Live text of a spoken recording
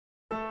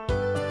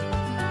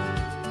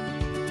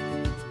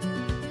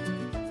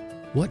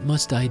What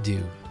must I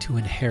do to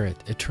inherit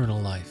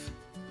eternal life?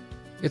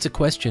 It's a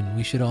question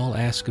we should all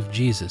ask of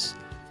Jesus,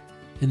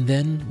 and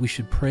then we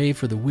should pray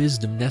for the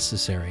wisdom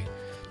necessary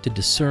to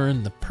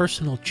discern the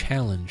personal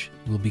challenge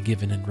we'll be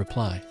given in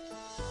reply.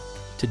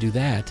 To do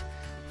that,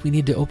 we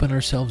need to open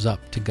ourselves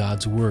up to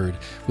God's Word,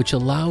 which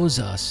allows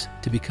us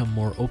to become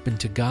more open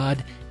to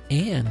God,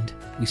 and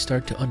we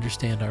start to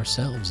understand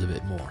ourselves a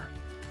bit more.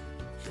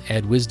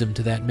 Add wisdom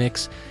to that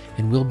mix,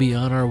 and we'll be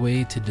on our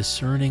way to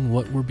discerning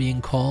what we're being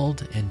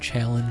called and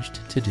challenged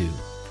to do.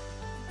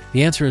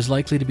 The answer is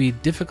likely to be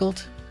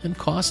difficult and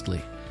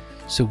costly,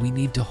 so we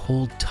need to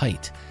hold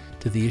tight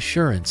to the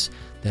assurance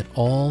that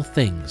all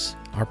things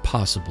are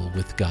possible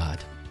with God.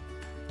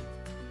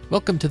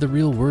 Welcome to the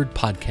Real Word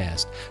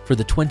Podcast for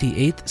the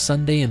 28th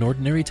Sunday in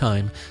Ordinary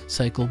Time,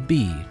 Cycle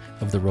B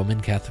of the Roman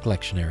Catholic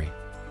Lectionary.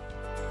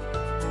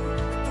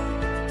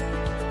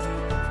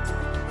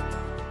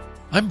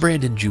 I'm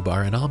Brandon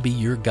Jubar, and I'll be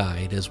your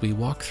guide as we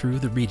walk through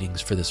the readings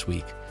for this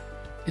week.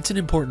 It's an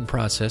important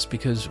process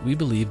because we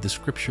believe the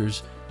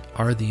Scriptures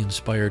are the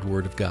inspired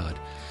Word of God.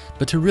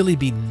 But to really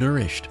be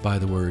nourished by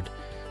the Word,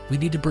 we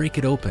need to break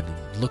it open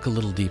and look a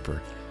little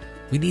deeper.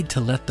 We need to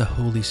let the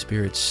Holy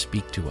Spirit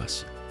speak to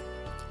us.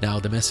 Now,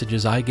 the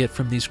messages I get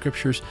from these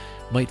Scriptures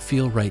might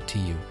feel right to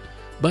you,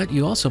 but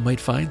you also might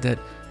find that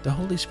the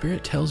Holy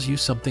Spirit tells you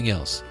something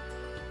else,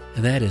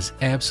 and that is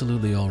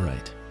absolutely all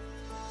right.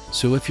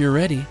 So if you're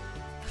ready,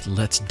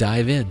 let's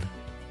dive in.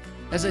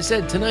 As I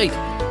said, tonight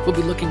we'll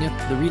be looking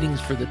at the readings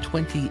for the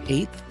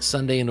 28th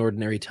Sunday in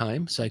Ordinary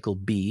Time, Cycle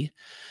B.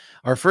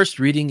 Our first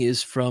reading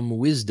is from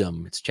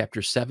Wisdom. It's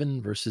chapter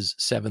 7, verses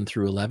 7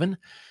 through 11.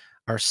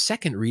 Our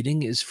second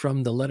reading is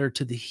from the letter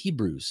to the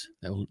Hebrews.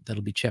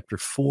 That'll be chapter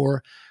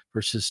 4,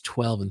 verses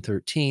 12 and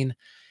 13.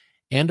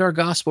 And our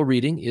gospel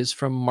reading is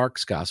from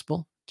Mark's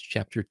Gospel,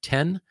 chapter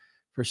 10,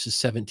 verses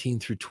 17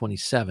 through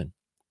 27.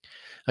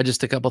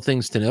 Just a couple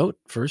things to note.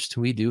 First,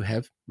 we do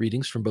have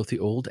readings from both the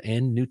Old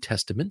and New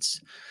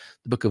Testaments.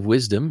 The Book of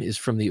Wisdom is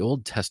from the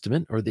Old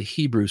Testament, or the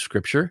Hebrew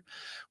Scripture,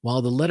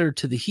 while the letter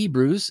to the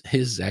Hebrews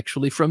is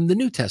actually from the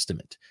New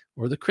Testament,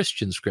 or the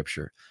Christian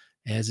Scripture,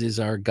 as is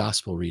our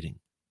gospel reading.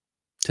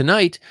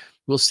 Tonight,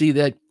 we'll see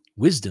that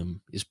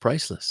wisdom is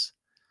priceless.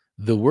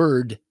 The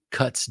Word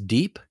cuts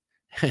deep,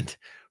 and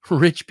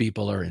rich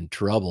people are in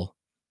trouble.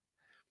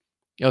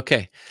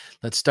 Okay,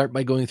 let's start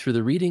by going through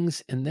the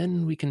readings, and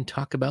then we can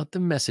talk about the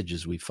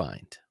messages we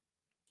find.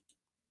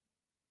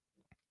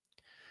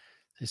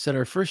 I said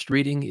our first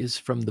reading is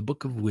from the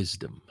Book of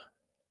Wisdom.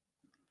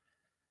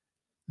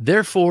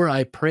 Therefore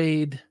I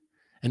prayed,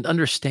 and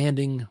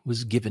understanding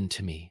was given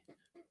to me.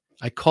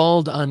 I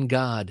called on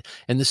God,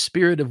 and the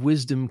spirit of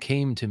wisdom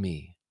came to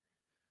me.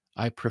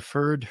 I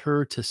preferred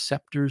her to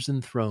scepters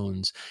and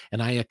thrones,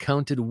 and I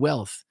accounted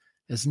wealth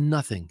as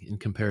nothing in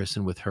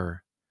comparison with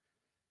her.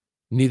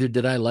 Neither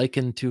did I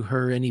liken to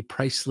her any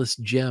priceless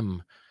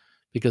gem,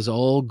 because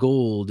all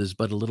gold is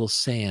but a little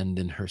sand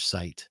in her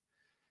sight,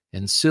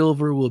 and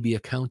silver will be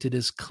accounted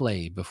as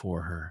clay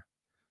before her.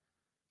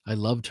 I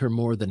loved her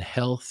more than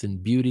health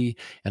and beauty,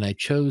 and I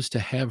chose to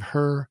have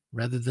her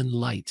rather than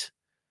light,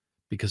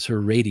 because her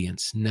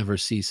radiance never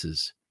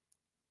ceases.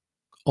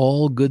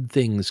 All good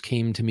things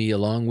came to me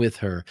along with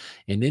her,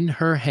 and in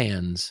her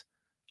hands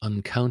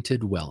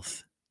uncounted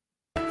wealth.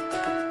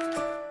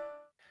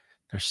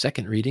 Our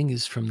second reading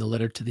is from the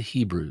letter to the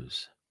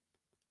Hebrews.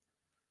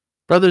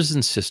 Brothers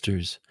and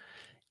sisters,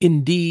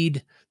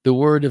 indeed, the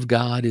word of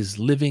God is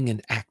living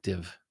and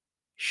active,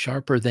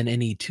 sharper than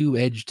any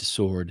two-edged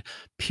sword,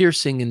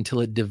 piercing until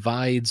it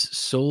divides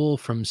soul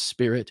from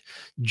spirit,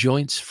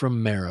 joints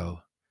from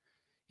marrow.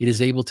 It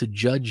is able to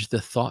judge the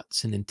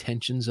thoughts and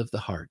intentions of the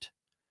heart.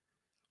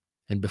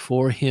 And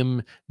before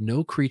him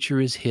no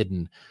creature is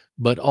hidden,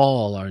 but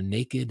all are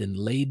naked and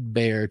laid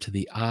bare to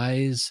the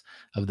eyes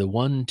of the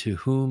one to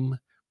whom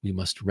we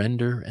must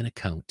render an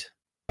account.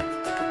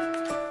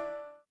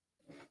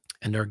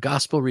 And our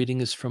gospel reading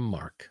is from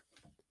Mark.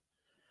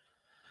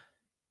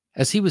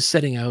 As he was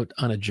setting out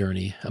on a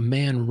journey, a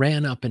man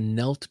ran up and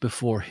knelt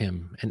before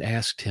him and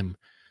asked him,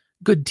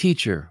 "Good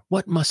teacher,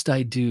 what must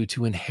I do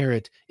to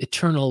inherit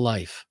eternal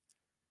life?"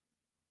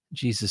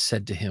 Jesus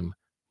said to him,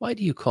 "Why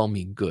do you call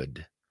me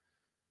good?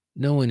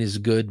 No one is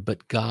good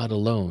but God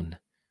alone.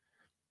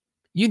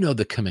 You know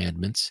the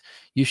commandments.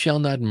 You shall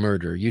not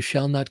murder. You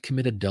shall not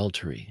commit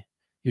adultery.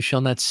 You shall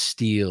not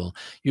steal.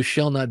 You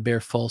shall not bear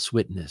false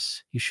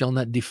witness. You shall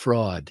not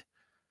defraud.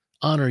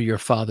 Honor your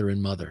father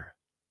and mother."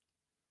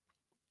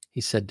 He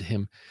said to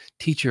him,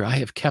 "Teacher, I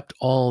have kept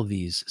all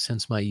these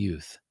since my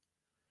youth."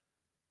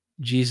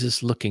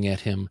 Jesus, looking at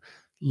him,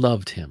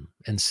 loved him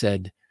and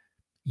said,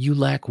 "You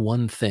lack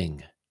one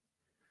thing.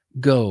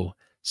 Go,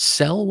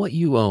 sell what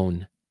you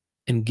own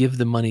and give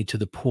the money to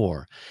the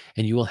poor,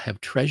 and you will have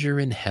treasure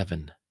in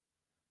heaven.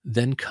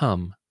 Then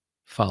come,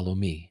 follow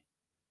me."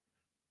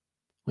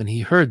 When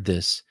he heard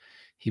this,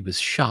 he was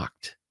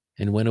shocked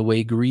and went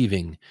away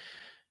grieving,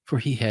 for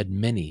he had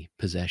many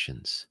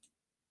possessions.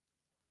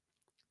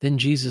 Then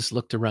Jesus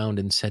looked around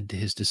and said to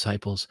his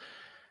disciples,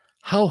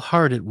 how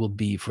hard it will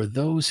be for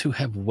those who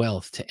have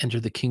wealth to enter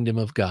the kingdom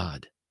of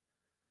God."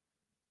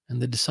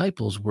 And the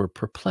disciples were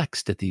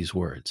perplexed at these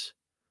words.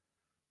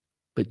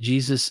 But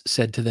Jesus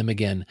said to them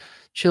again,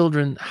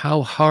 "Children,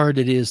 how hard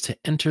it is to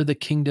enter the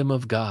kingdom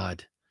of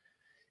God.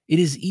 It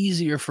is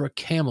easier for a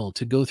camel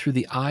to go through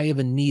the eye of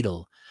a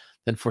needle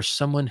than for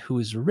someone who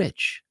is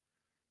rich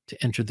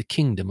to enter the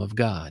kingdom of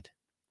God."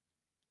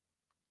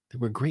 They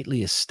were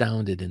greatly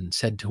astounded and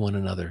said to one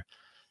another,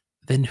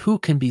 "Then who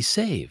can be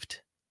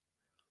saved?"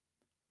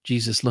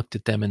 Jesus looked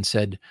at them and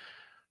said,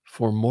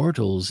 "For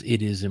mortals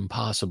it is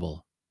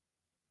impossible,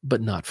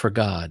 but not for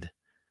God.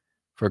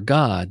 For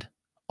God,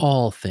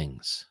 all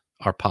things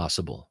are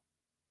possible."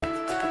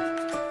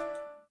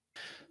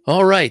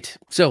 All right,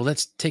 so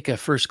let's take a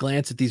first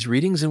glance at these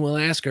readings and we'll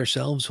ask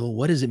ourselves, well,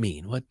 what does it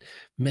mean? What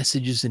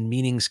messages and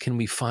meanings can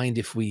we find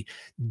if we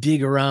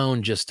dig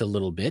around just a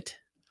little bit?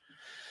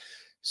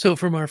 So,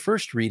 from our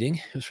first reading,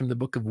 it was from the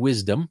book of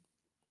Wisdom.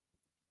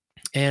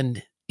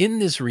 And in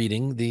this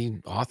reading,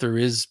 the author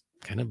is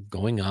kind of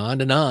going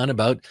on and on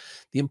about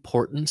the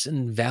importance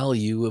and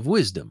value of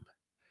wisdom.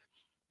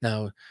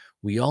 Now,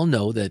 we all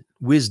know that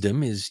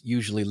wisdom is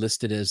usually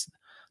listed as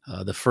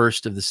the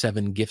first of the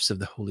 7 gifts of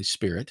the Holy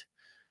Spirit,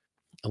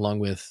 along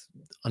with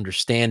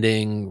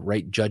understanding,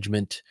 right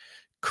judgment,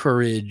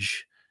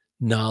 courage,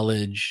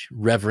 knowledge,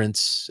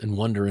 reverence, and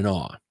wonder and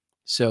awe.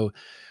 So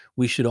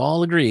we should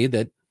all agree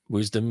that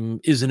wisdom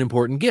is an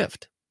important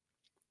gift.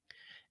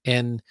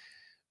 And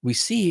we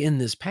see in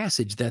this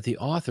passage that the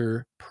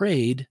author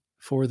prayed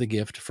for the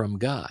gift from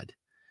God,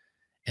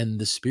 and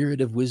the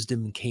spirit of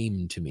wisdom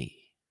came to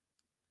me.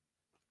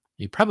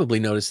 You probably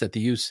noticed that they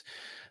use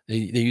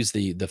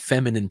the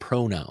feminine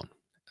pronoun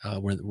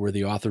where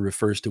the author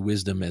refers to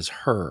wisdom as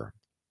her.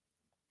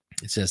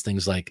 It says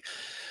things like,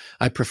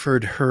 "I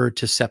preferred her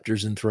to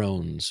scepters and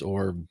thrones,"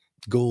 or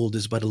 "Gold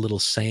is but a little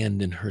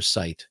sand in her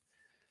sight."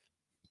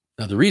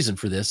 Now, the reason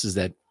for this is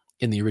that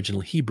in the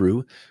original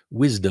Hebrew,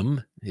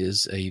 wisdom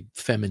is a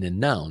feminine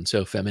noun,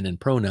 so feminine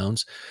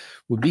pronouns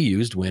would be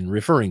used when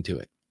referring to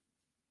it.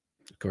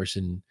 Of course,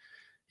 in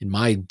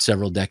my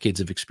several decades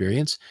of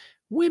experience,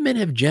 women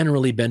have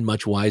generally been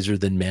much wiser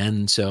than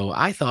men, so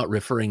I thought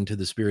referring to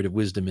the spirit of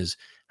wisdom as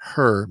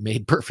her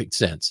made perfect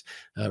sense,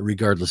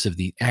 regardless of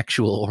the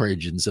actual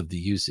origins of the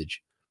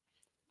usage.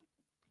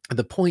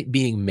 The point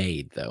being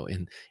made, though,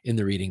 in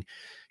the reading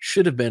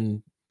should have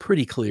been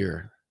pretty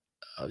clear,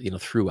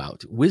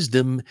 throughout.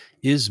 Wisdom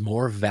is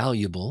more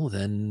valuable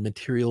than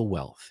material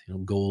wealth,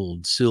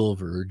 gold,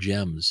 silver,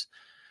 gems.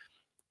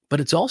 But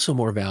it's also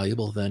more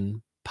valuable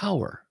than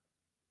power,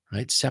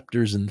 right?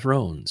 Scepters and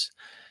thrones.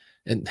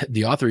 And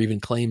the author even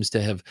claims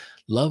to have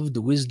loved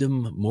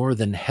wisdom more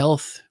than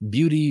health,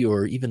 beauty,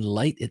 or even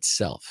light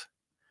itself.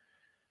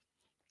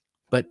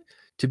 But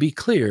to be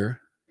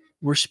clear,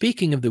 we're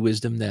speaking of the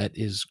wisdom that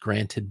is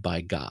granted by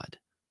God.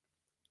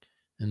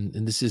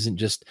 And this isn't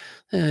just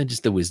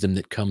the wisdom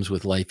that comes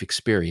with life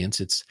experience.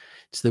 It's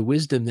the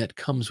wisdom that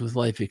comes with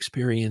life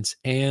experience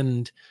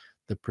and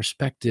the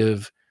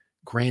perspective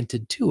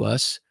granted to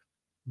us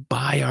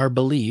by our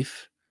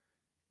belief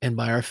and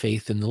by our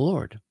faith in the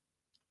Lord.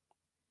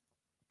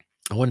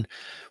 One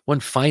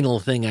final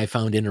thing I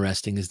found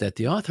interesting is that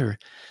the author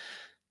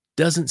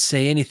doesn't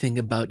say anything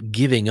about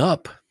giving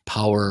up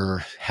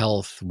power,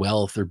 health,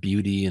 wealth, or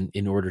beauty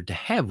in order to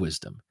have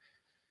wisdom.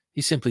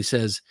 He simply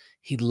says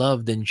he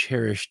loved and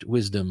cherished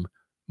wisdom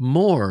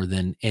more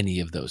than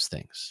any of those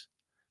things.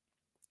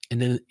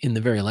 And then in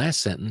the very last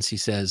sentence, he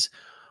says,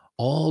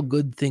 "All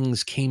good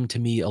things came to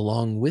me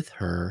along with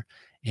her,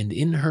 and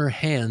in her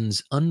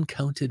hands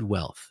uncounted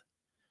wealth."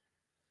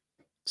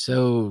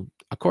 So,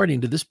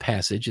 according to this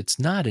passage, it's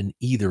not an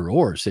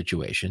either-or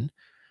situation.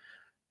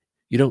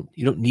 You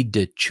don't need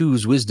to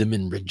choose wisdom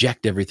and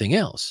reject everything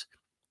else.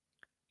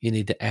 You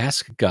need to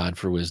ask God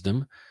for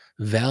wisdom,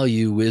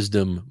 value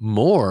wisdom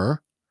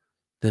more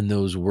than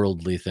those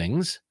worldly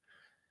things,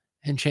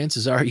 and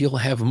chances are you'll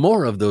have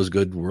more of those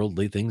good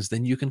worldly things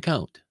than you can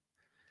count.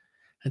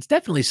 It's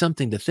definitely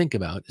something to think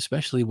about,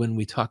 especially when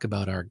we talk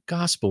about our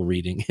gospel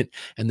reading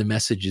and the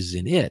messages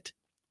in it.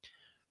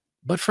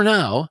 But for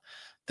now,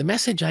 the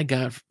message I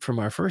got from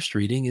our first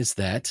reading is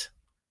that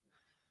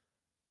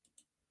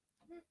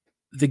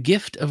the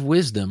gift of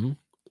wisdom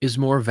is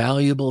more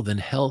valuable than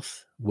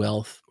health,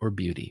 wealth, or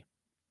beauty.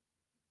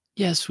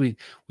 Yes, we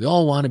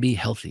all want to be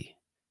healthy,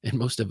 and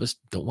most of us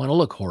don't want to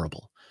look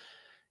horrible.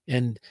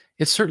 And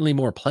it's certainly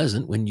more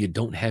pleasant when you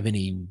don't have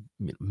any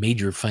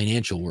major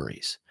financial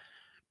worries.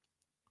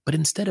 But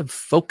instead of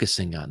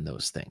focusing on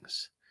those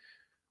things,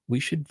 we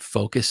should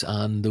focus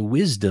on the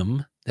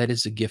wisdom that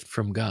is a gift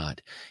from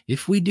God.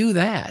 If we do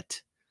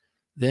that,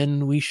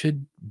 then we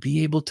should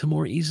be able to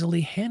more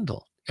easily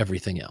handle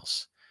everything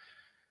else,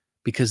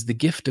 because the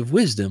gift of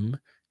wisdom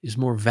is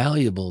more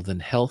valuable than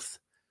health,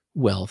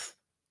 wealth,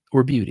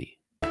 or beauty.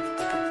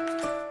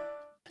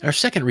 Our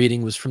second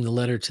reading was from the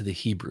letter to the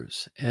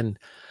Hebrews. And,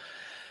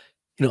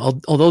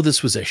 although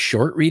this was a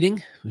short reading,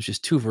 it was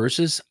just 2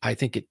 verses, I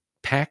think it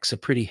packs a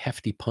pretty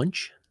hefty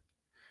punch.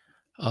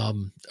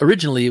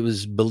 Originally, it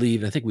was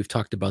believed, I think we've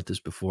talked about this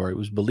before, it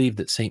was believed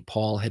that St.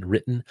 Paul had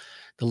written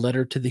the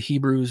letter to the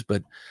Hebrews,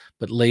 but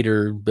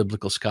later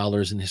biblical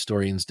scholars and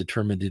historians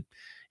determined it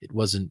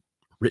wasn't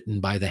written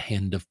by the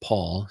hand of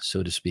Paul,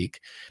 so to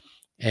speak.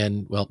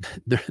 And, well,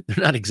 they're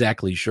not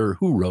exactly sure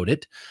who wrote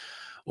it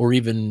or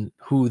even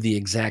who the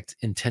exact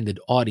intended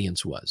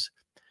audience was.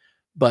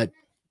 But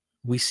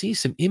we see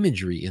some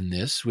imagery in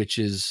this, which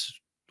is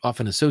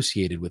often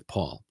associated with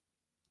Paul.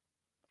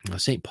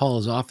 St. Paul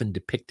is often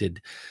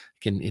depicted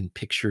in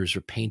pictures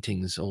or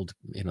paintings, old,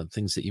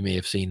 things that you may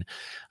have seen,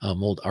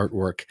 old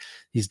artwork.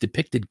 He's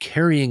depicted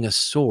carrying a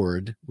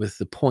sword with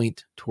the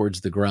point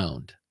towards the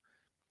ground.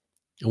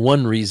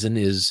 One reason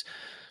is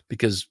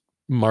because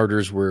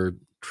martyrs were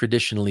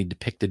traditionally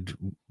depicted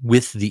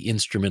with the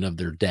instrument of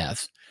their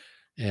death,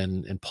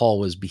 and Paul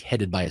was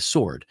beheaded by a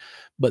sword.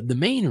 But the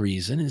main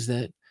reason is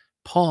that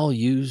Paul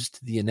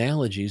used the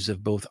analogies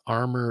of both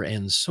armor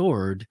and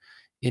sword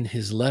in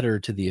his letter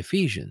to the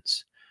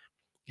Ephesians.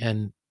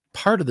 And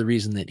part of the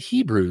reason that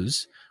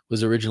Hebrews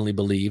was originally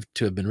believed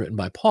to have been written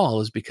by Paul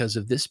is because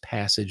of this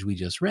passage we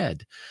just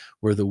read,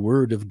 where the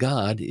word of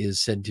God is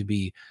said to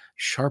be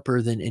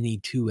sharper than any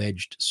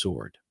two-edged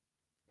sword.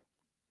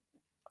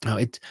 Now,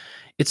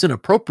 it's an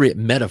appropriate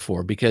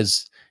metaphor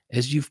because,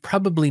 as you've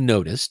probably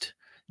noticed,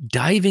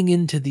 diving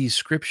into these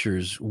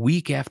scriptures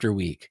week after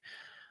week,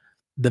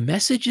 the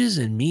messages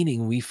and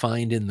meaning we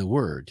find in the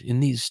word, in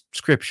these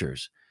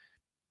scriptures,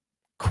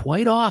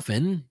 quite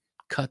often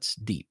cuts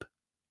deep.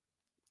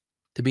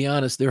 To be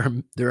honest, there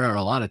are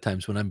a lot of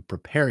times when I'm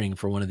preparing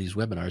for one of these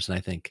webinars and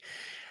I think,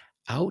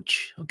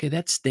 ouch, okay,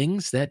 that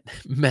stings. That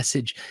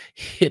message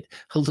hit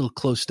a little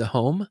close to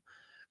home.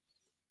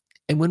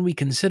 And when we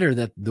consider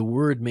that the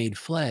Word made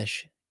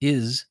flesh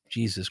is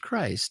Jesus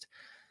Christ,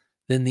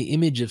 then the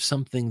image of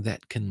something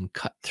that can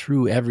cut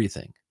through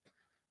everything,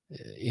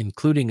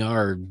 including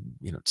our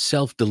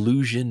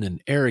self-delusion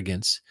and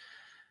arrogance,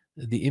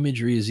 the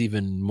imagery is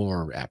even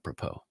more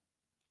apropos.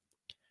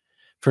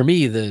 For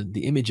me,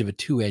 the image of a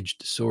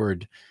two-edged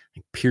sword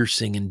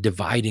piercing and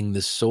dividing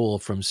the soul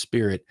from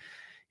spirit,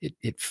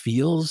 it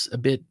feels a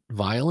bit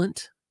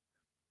violent,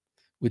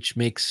 which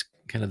makes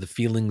kind of the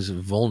feelings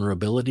of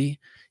vulnerability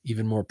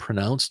even more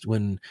pronounced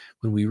when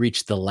we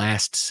reach the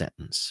last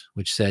sentence,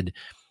 which said,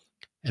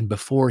 "And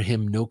before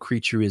him no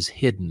creature is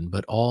hidden,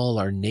 but all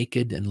are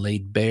naked and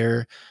laid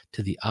bare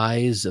to the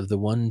eyes of the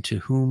one to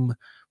whom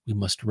we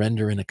must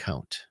render an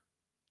account."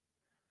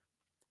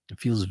 It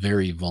feels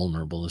very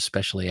vulnerable,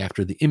 especially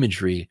after the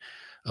imagery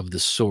of the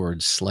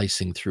sword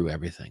slicing through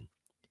everything.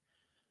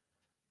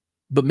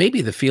 But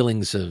maybe the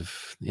feelings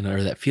of,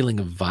 or that feeling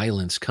of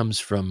violence comes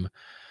from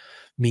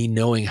me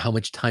knowing how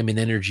much time and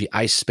energy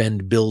I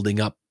spend building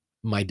up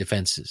my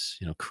defenses,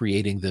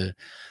 creating the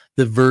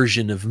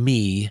version of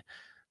me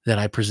that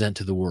I present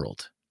to the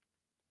world.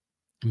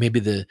 Maybe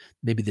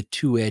the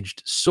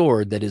two-edged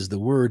sword that is the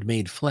Word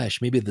made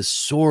flesh, maybe the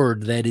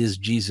sword that is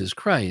Jesus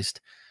Christ,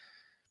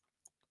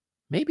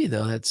 maybe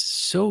though that's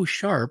so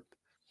sharp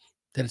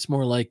that it's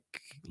more like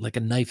a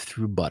knife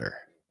through butter,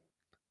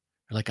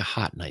 or like a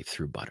hot knife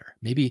through butter.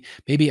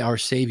 Maybe our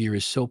Savior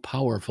is so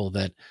powerful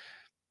that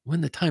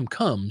when the time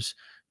comes,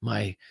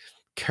 my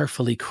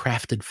carefully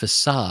crafted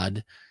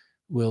facade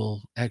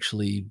will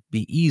actually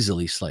be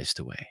easily sliced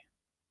away.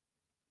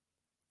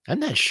 I'm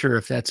not sure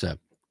if that's a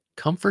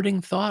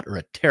comforting thought or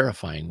a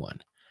terrifying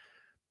one.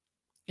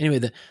 Anyway,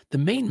 the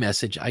main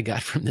message I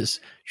got from this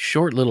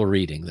short little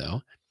reading,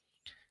 though,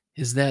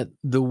 is that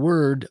the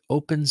Word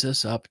opens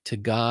us up to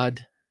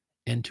God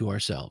and to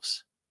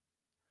ourselves.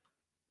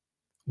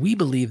 We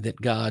believe that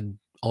God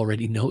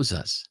already knows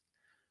us.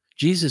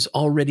 Jesus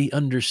already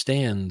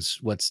understands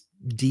what's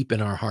deep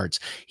in our hearts.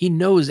 He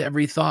knows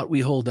every thought we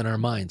hold in our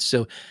minds.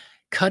 So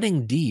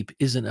cutting deep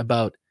isn't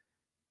about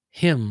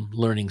him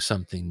learning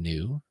something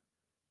new.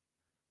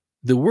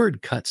 The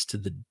Word cuts to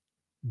the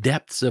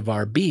depths of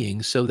our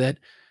being so that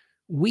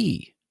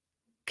we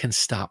can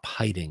stop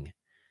hiding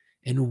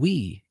and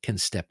we can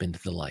step into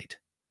the light.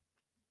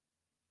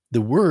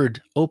 The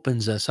Word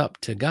opens us up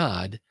to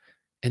God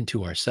and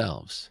to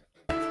ourselves.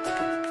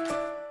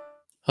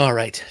 All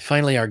right,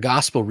 finally, our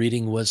gospel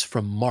reading was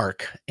from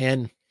Mark,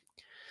 and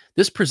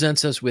this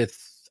presents us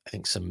with, I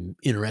think, some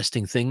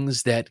interesting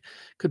things that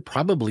could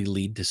probably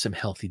lead to some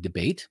healthy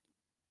debate.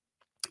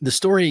 The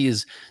story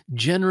is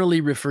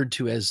generally referred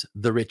to as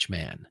the rich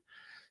man,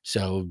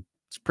 so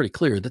it's pretty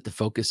clear that the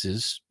focus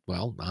is,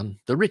 well, on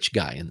the rich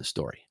guy in the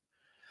story.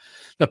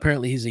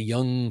 Apparently, he's a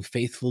young,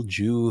 faithful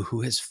Jew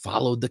who has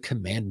followed the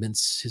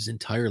commandments his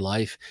entire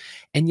life.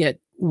 And yet,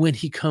 when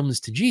he comes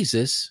to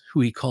Jesus,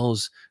 who he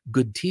calls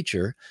good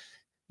teacher,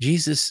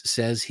 Jesus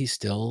says he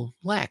still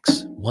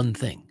lacks one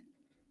thing.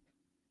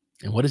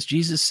 And what does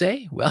Jesus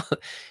say? Well,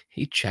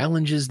 he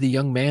challenges the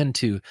young man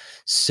to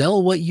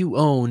sell what you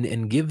own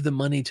and give the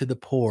money to the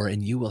poor,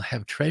 and you will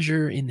have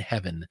treasure in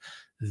heaven.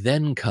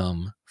 Then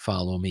come,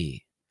 follow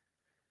me.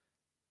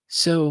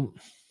 So,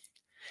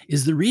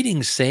 is the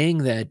reading saying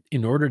that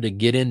in order to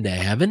get into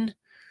heaven,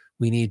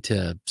 we need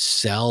to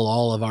sell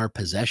all of our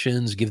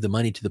possessions, give the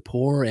money to the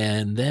poor,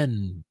 and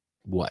then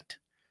What?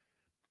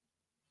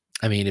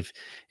 I mean,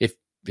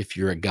 if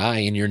you're a guy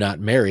and you're not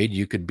married,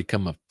 you could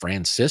become a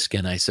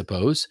Franciscan, I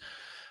suppose.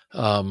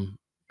 Um,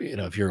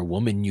 if you're a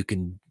woman, you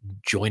can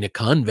join a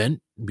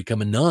convent,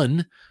 become a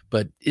nun.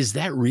 But is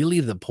that really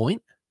the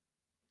point?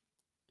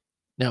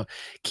 Now,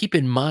 keep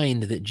in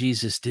mind that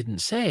Jesus didn't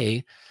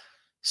say,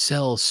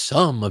 sell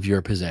some of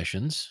your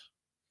possessions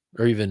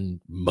or even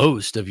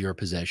most of your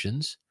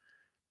possessions.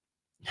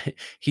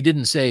 He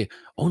didn't say,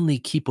 only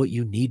keep what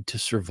you need to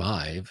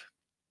survive.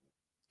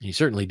 He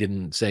certainly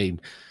didn't say,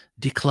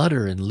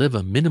 declutter and live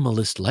a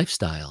minimalist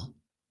lifestyle.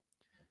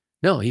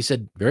 No, he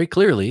said very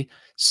clearly,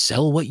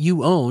 sell what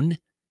you own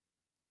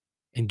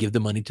and give the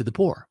money to the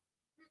poor.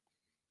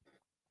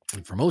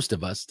 And for most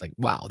of us, like,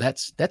 wow,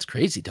 that's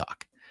crazy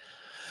talk.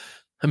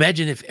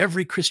 Imagine if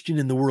every Christian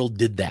in the world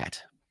did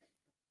that.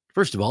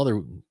 First of all,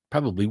 there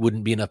probably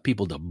wouldn't be enough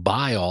people to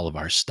buy all of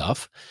our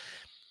stuff.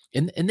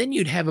 And then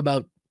you'd have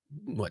about,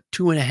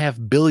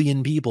 2.5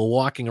 billion people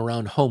walking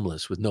around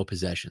homeless with no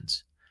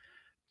possessions.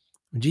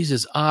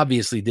 Jesus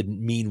obviously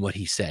didn't mean what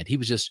he said. He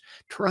was just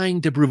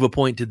trying to prove a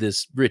point to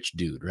this rich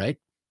dude, right?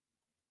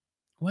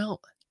 Well,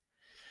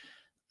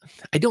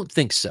 I don't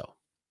think so.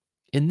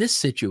 In this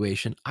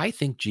situation, I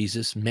think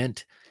Jesus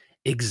meant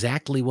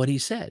exactly what he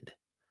said.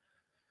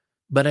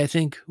 But I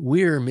think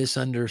we're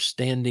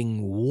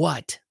misunderstanding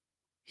what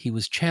he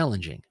was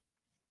challenging.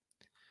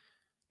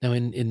 Now,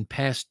 in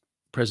past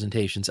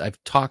presentations,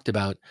 I've talked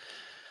about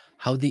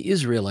how the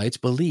Israelites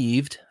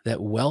believed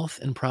that wealth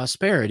and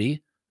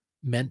prosperity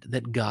meant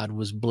that God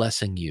was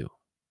blessing you.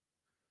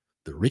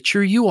 The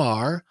richer you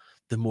are,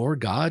 the more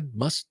God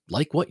must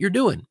like what you're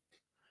doing.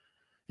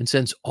 And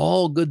since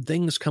all good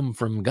things come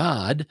from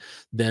God,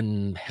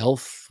 then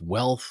health,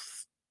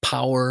 wealth,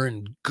 power,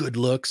 and good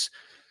looks,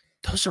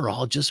 those are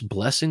all just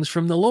blessings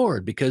from the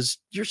Lord because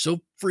you're so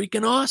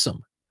freaking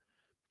awesome.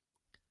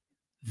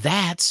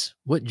 That's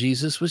what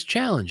Jesus was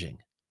challenging.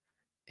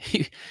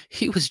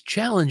 He was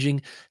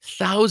challenging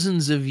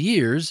thousands of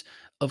years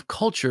of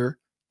culture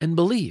and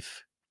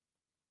belief.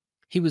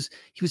 He was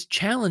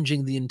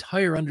challenging the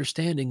entire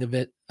understanding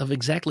of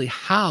exactly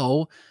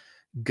how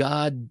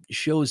God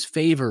shows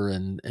favor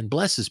and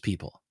blesses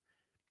people.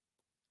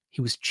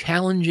 He was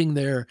challenging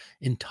their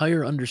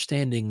entire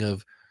understanding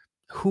of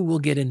who will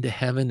get into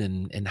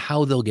heaven and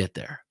how they'll get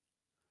there.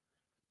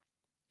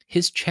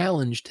 His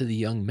challenge to the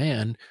young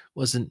man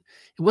wasn't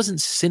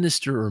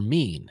sinister or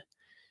mean.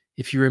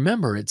 If you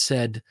remember, it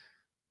said,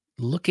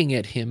 looking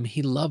at him,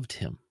 he loved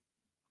him.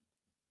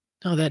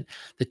 No, that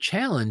the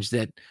challenge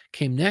that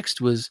came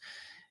next was,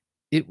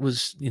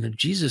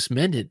 Jesus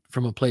meant it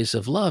from a place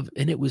of love,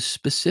 and it was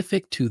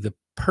specific to the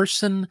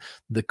person,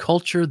 the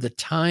culture, the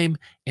time,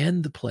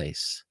 and the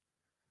place.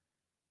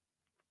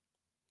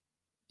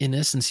 In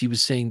essence, he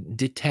was saying,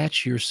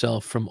 detach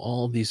yourself from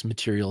all these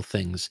material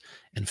things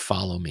and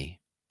follow me.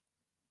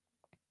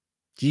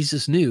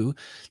 Jesus knew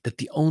that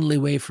the only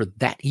way for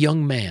that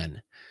young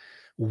man,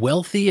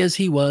 wealthy as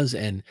he was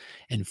and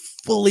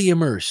fully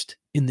immersed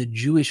in the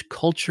Jewish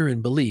culture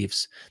and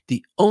beliefs,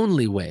 the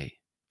only way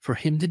for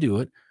him to do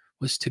it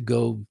was to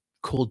go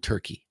cold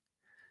turkey,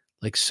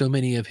 like so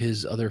many of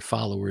his other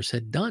followers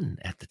had done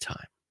at the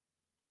time.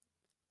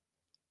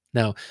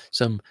 Now,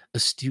 some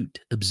astute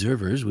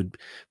observers would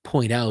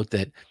point out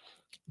that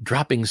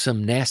dropping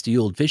some nasty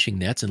old fishing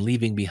nets and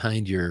leaving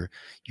behind your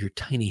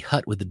tiny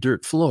hut with a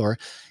dirt floor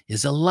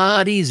is a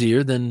lot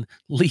easier than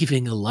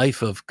leaving a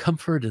life of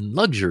comfort and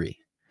luxury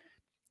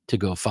to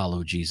go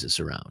follow Jesus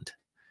around.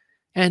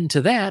 And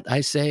to that,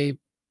 I say,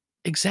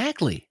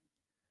 exactly.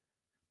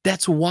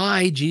 That's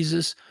why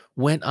Jesus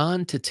went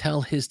on to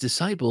tell his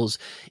disciples,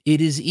 it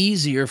is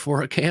easier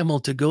for a camel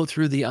to go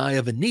through the eye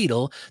of a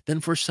needle than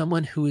for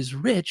someone who is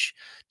rich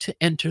to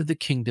enter the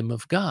kingdom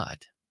of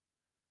God.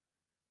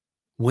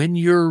 When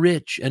you're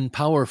rich and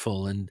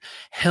powerful and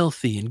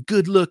healthy and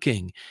good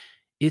looking,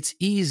 it's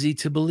easy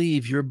to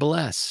believe you're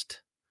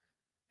blessed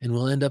and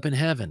will end up in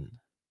heaven.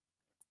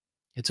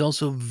 It's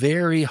also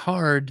very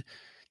hard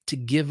to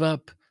give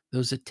up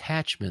those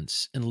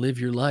attachments and live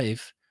your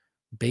life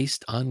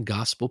based on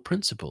gospel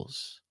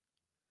principles.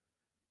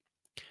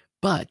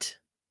 But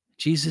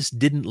Jesus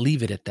didn't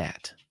leave it at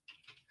that.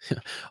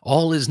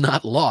 All is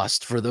not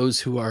lost for those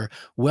who are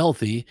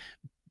wealthy,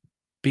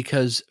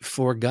 because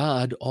for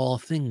God, all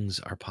things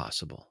are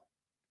possible.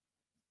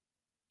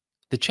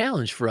 The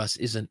challenge for us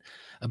isn't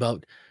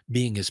about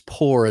being as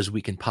poor as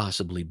we can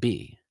possibly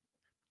be.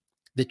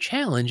 The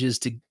challenge is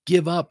to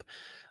give up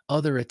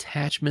other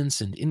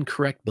attachments and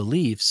incorrect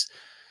beliefs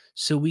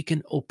so we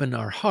can open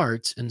our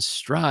hearts and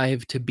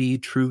strive to be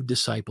true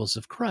disciples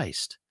of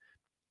Christ.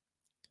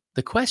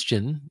 The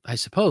question, I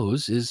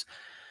suppose, is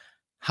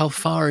how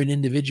far an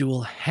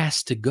individual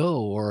has to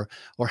go, or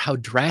how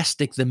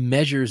drastic the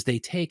measures they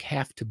take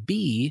have to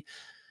be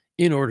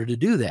in order to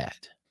do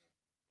that.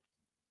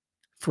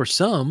 For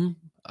some,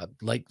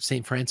 like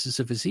St. Francis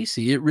of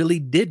Assisi, it really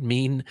did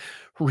mean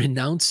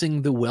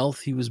renouncing the wealth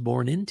he was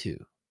born into.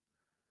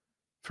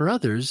 For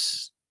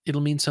others,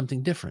 it'll mean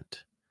something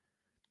different.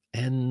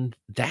 And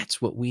that's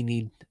what we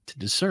need to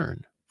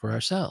discern for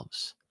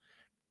ourselves.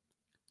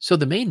 So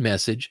the main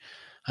message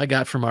I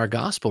got from our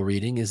gospel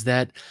reading is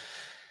that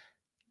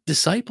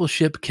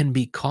discipleship can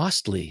be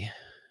costly,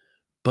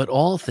 but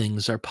all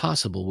things are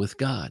possible with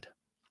God.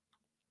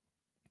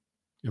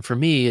 And for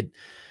me,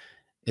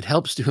 it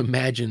helps to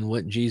imagine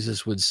what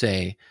Jesus would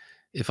say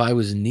if I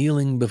was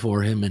kneeling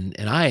before him and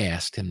I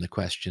asked him the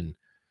question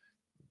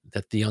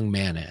that the young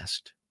man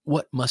asked: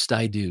 what must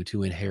I do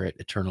to inherit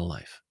eternal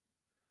life?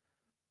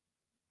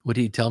 Would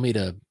he tell me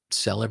to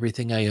sell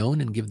everything I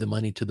own and give the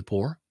money to the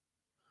poor?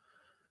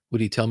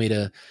 Would he tell me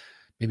to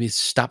maybe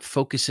stop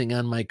focusing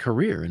on my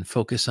career and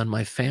focus on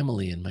my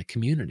family and my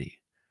community?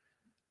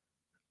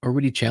 Or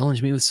would he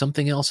challenge me with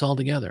something else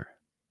altogether?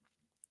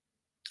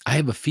 I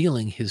have a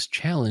feeling his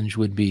challenge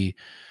would be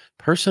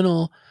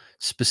personal,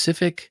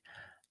 specific,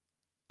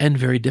 and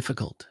very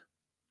difficult,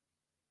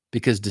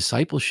 because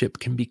discipleship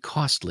can be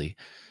costly,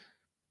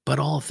 but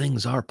all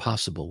things are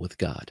possible with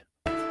God.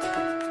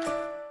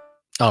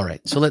 All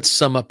right, so let's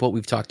sum up what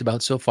we've talked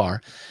about so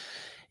far.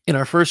 In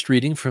our first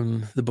reading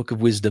from the book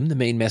of Wisdom, the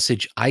main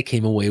message I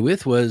came away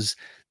with was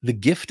the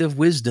gift of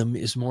wisdom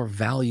is more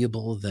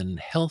valuable than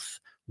health,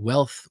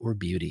 wealth, or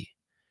beauty.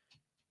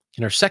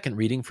 In our second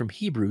reading from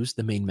Hebrews,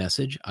 the main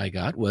message I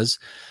got was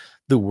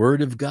the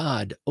Word of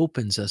God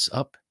opens us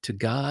up to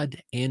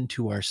God and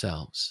to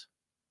ourselves.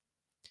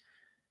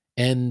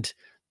 And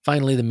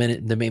finally,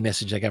 the main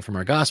message I got from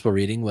our gospel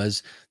reading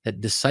was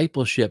that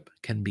discipleship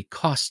can be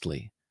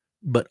costly,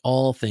 but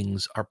all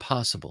things are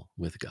possible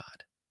with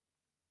God.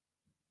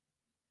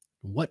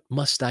 What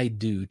must I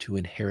do to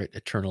inherit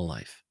eternal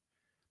life?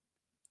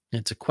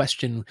 It's a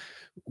question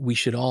we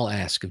should all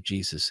ask of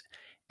Jesus.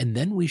 And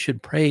then we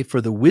should pray for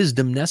the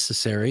wisdom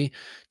necessary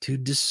to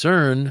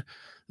discern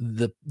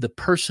the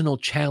personal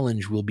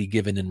challenge we'll be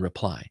given in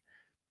reply.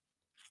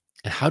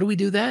 And how do we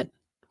do that?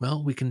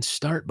 Well, we can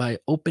start by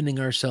opening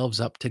ourselves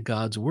up to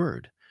God's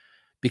word,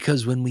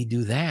 because when we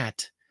do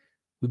that,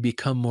 we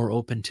become more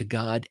open to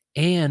God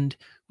and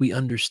we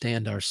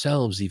understand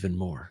ourselves even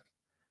more.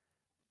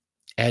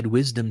 Add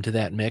wisdom to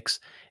that mix,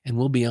 and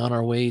we'll be on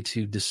our way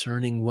to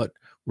discerning what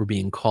we're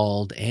being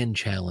called and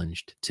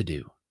challenged to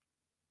do.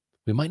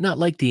 We might not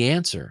like the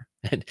answer,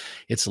 and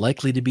it's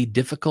likely to be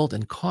difficult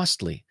and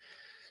costly.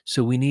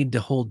 So we need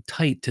to hold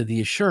tight to the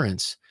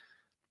assurance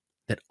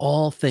that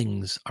all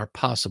things are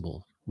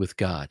possible with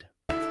God.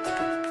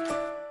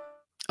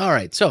 All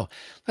right, so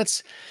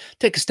let's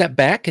take a step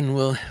back, and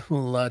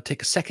we'll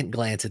take a second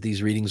glance at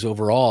these readings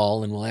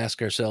overall, and we'll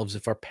ask ourselves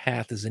if our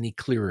path is any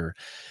clearer.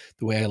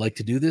 The way I like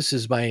to do this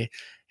is by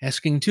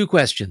asking two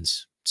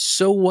questions: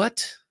 so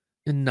what,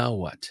 and now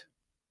what?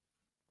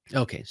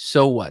 Okay,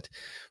 so what?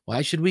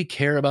 Why should we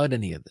care about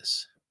any of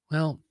this?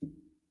 Well,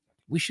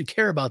 we should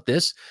care about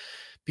this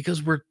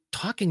because we're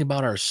talking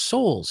about our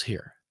souls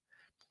here.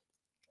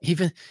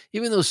 Even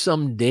though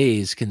some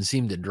days can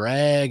seem to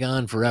drag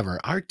on forever,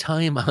 our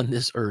time on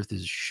this earth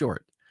is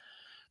short,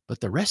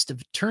 but the rest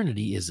of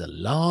eternity is a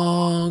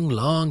long,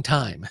 long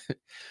time.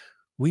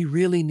 We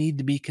really need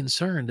to be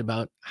concerned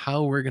about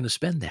how we're going to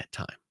spend that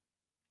time.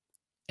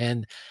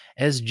 And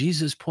as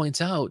Jesus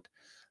points out,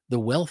 the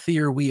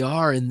wealthier we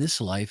are in this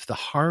life, the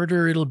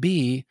harder it'll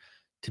be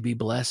to be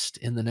blessed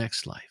in the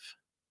next life.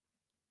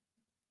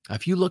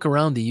 If you look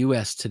around the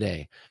U.S.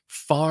 today,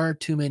 far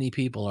too many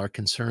people are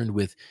concerned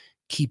with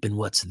keeping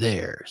what's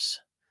theirs.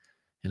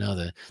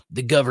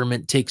 The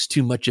government takes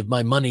too much of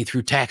my money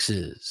through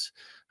taxes.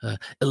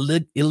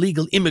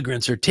 Illegal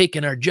immigrants are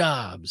taking our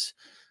jobs.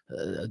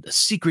 A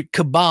secret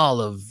cabal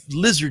of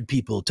lizard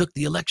people took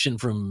the election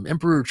from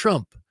Emperor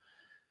Trump.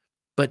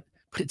 But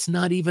it's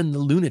not even the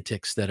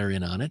lunatics that are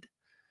in on it.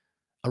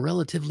 A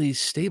relatively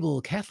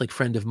stable Catholic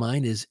friend of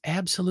mine is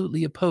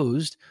absolutely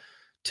opposed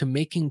to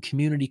making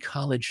community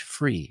college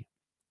free.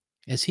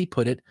 As he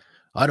put it,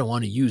 I don't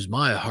want to use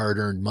my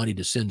hard-earned money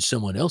to send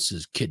someone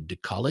else's kid to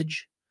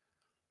college.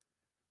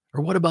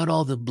 Or what about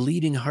all the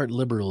bleeding heart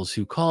liberals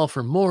who call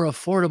for more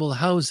affordable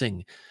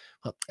housing?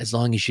 Well, as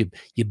long as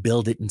you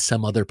build it in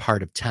some other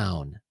part of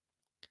town.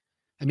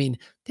 I mean,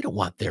 they don't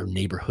want their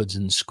neighborhoods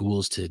and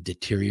schools to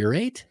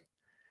deteriorate.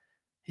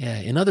 Yeah,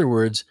 in other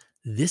words,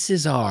 this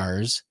is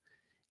ours.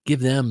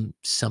 Give them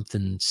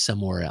something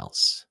somewhere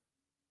else.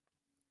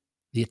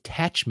 The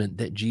attachment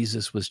that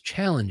Jesus was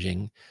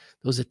challenging,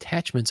 those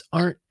attachments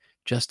aren't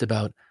just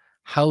about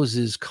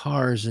houses,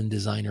 cars, and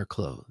designer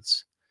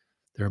clothes.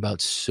 They're about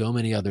so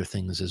many other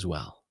things as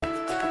well.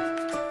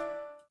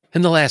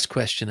 And the last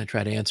question I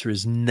try to answer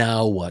is,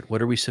 now what?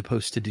 What are we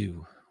supposed to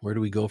do? Where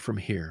do we go from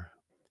here?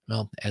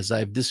 Well, as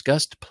I've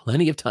discussed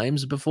plenty of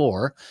times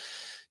before,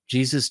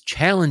 Jesus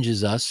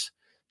challenges us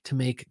to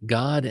make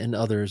God and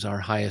others our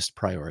highest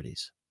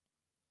priorities.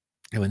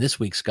 And in this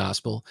week's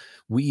gospel,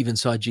 we even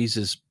saw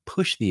Jesus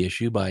push the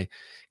issue by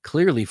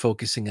clearly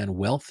focusing on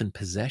wealth and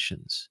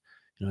possessions,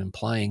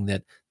 implying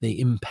that they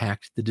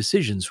impact the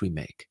decisions we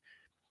make.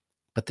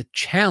 But the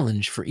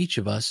challenge for each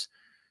of us,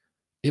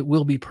 it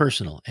will be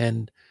personal.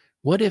 And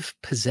what if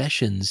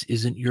possessions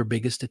isn't your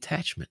biggest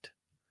attachment?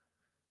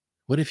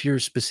 What if your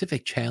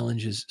specific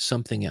challenge is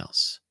something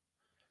else?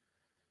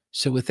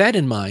 So with that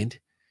in mind,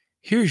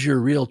 here's your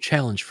real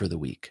challenge for the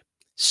week.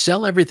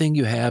 Sell everything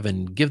you have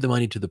and give the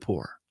money to the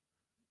poor.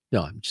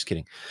 No, I'm just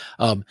kidding.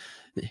 Um,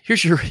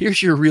 here's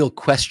your real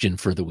question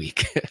for the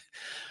week.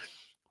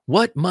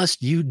 What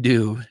must you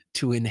do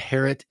to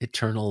inherit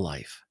eternal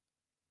life?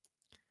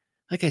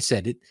 Like I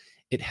said,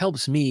 it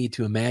helps me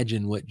to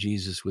imagine what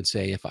Jesus would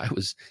say if I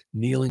was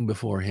kneeling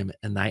before him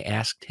and I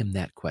asked him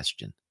that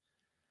question.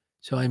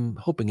 So I'm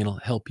hoping it'll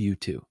help you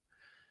too.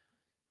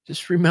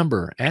 Just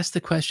remember, ask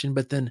the question,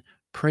 but then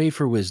pray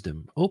for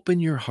wisdom. Open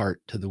your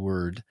heart to the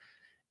word,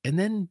 and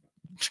then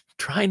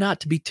try not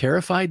to be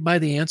terrified by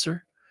the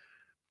answer.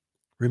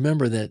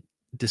 Remember that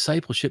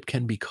discipleship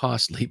can be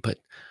costly, but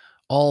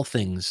all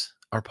things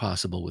are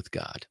possible with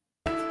God.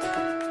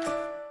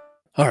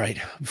 All right,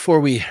 before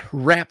we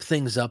wrap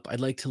things up, I'd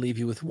like to leave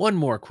you with one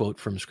more quote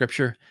from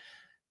Scripture.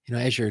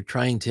 As you're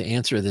trying to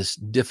answer this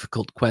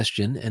difficult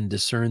question and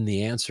discern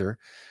the answer,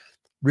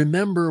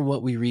 remember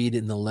what we read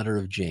in the letter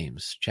of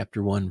James,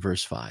 chapter 1,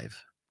 verse 5.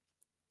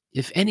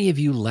 If any of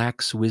you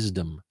lacks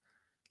wisdom,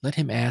 let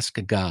him ask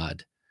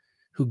God,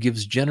 who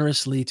gives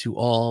generously to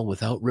all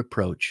without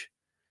reproach,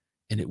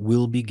 and it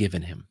will be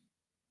given him.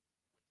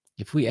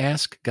 If we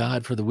ask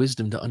God for the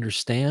wisdom to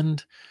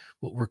understand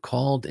what we're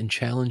called and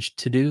challenged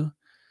to do,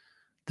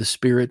 the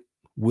Spirit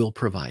will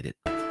provide it.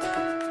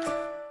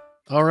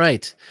 All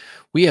right.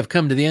 We have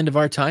come to the end of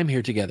our time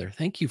here together.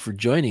 Thank you for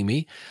joining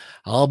me.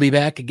 I'll be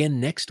back again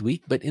next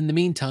week, but in the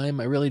meantime,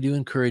 I really do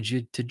encourage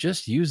you to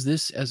just use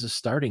this as a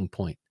starting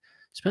point.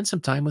 Spend some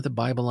time with the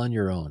Bible on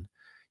your own.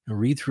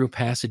 Read through a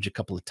passage a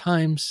couple of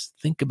times,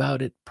 think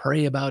about it,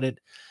 pray about it.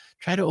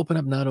 Try to open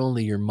up not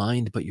only your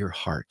mind, but your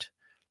heart.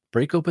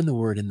 Break open the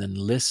Word and then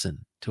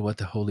listen to what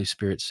the Holy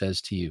Spirit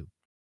says to you.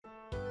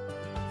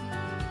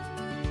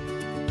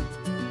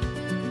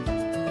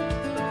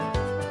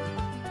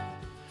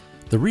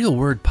 The Real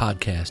Word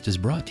Podcast is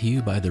brought to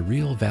you by the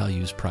Real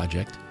Values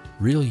Project,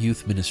 Real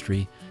Youth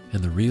Ministry,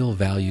 and the Real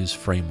Values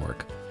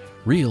Framework.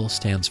 REAL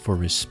stands for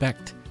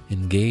respect,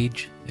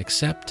 engage,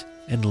 accept,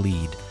 and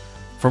lead.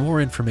 For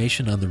more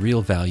information on the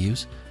Real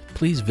Values,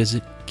 please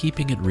visit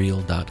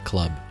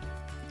keepingitreal.club.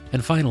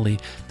 And finally,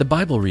 the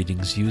Bible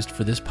readings used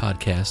for this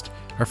podcast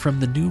are from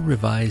the New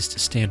Revised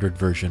Standard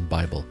Version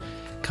Bible,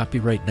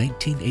 copyright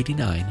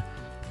 1989,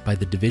 by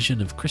the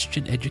Division of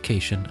Christian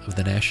Education of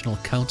the National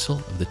Council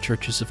of the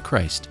Churches of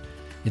Christ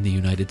in the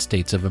United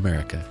States of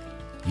America.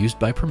 Used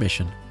by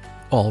permission,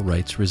 all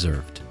rights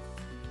reserved.